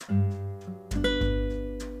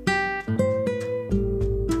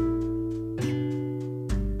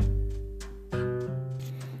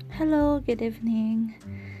good evening.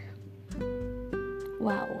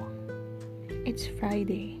 Wow, it's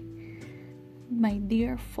Friday. My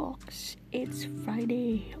dear folks, it's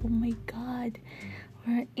Friday. Oh my God,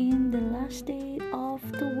 we're in the last day of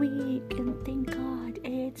the week, and thank God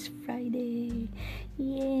it's Friday.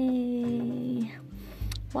 Yay!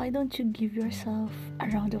 Why don't you give yourself a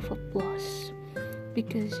round of applause?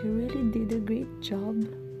 Because you really did a great job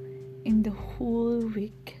in the whole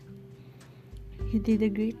week. You did a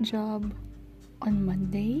great job on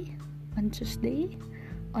Monday, on Tuesday,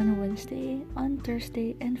 on Wednesday, on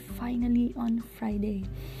Thursday, and finally on Friday.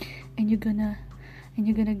 And you're gonna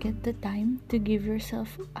get the time to give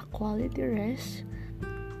yourself a quality rest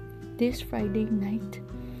this Friday night.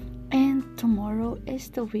 And tomorrow is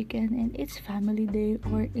the weekend, and it's family day,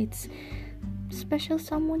 or it's special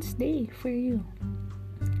someone's day for you.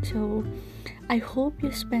 So I hope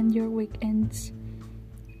you spend your weekends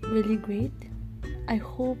really great. I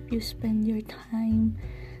hope you spend your time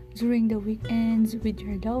during the weekends with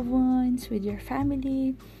your loved ones, with your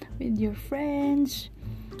family, with your friends,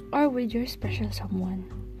 or with your special someone.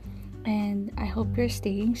 And I hope you're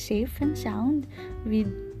staying safe and sound with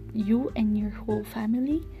you and your whole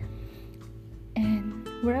family. And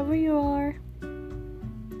wherever you are,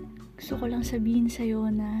 gusto ko lang sabihin sa'yo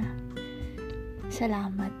na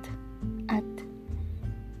salamat at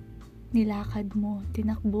nilakad mo,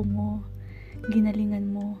 tinakbo mo,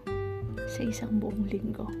 ginalingan mo sa isang buong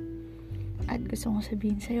linggo. At gusto kong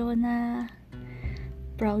sabihin sa'yo na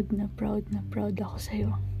proud ako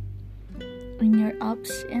sa'yo. In your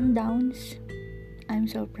ups and downs, I'm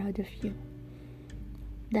so proud of you.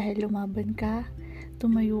 Dahil lumaban ka,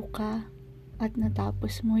 tumayo ka, at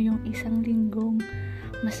natapos mo yung isang linggong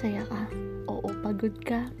masaya ka. Oo, pagod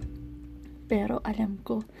ka, pero alam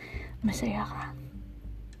ko, masaya ka.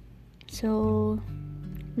 So,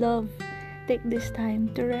 love, take this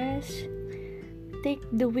time to rest. Take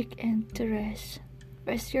the weekend to rest.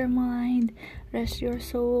 Rest your mind, rest your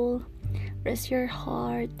soul, rest your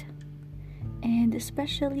heart, and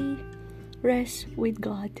especially rest with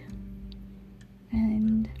God.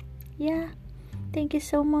 And yeah, thank you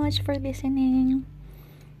so much for listening.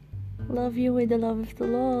 Love you with the love of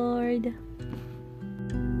the Lord.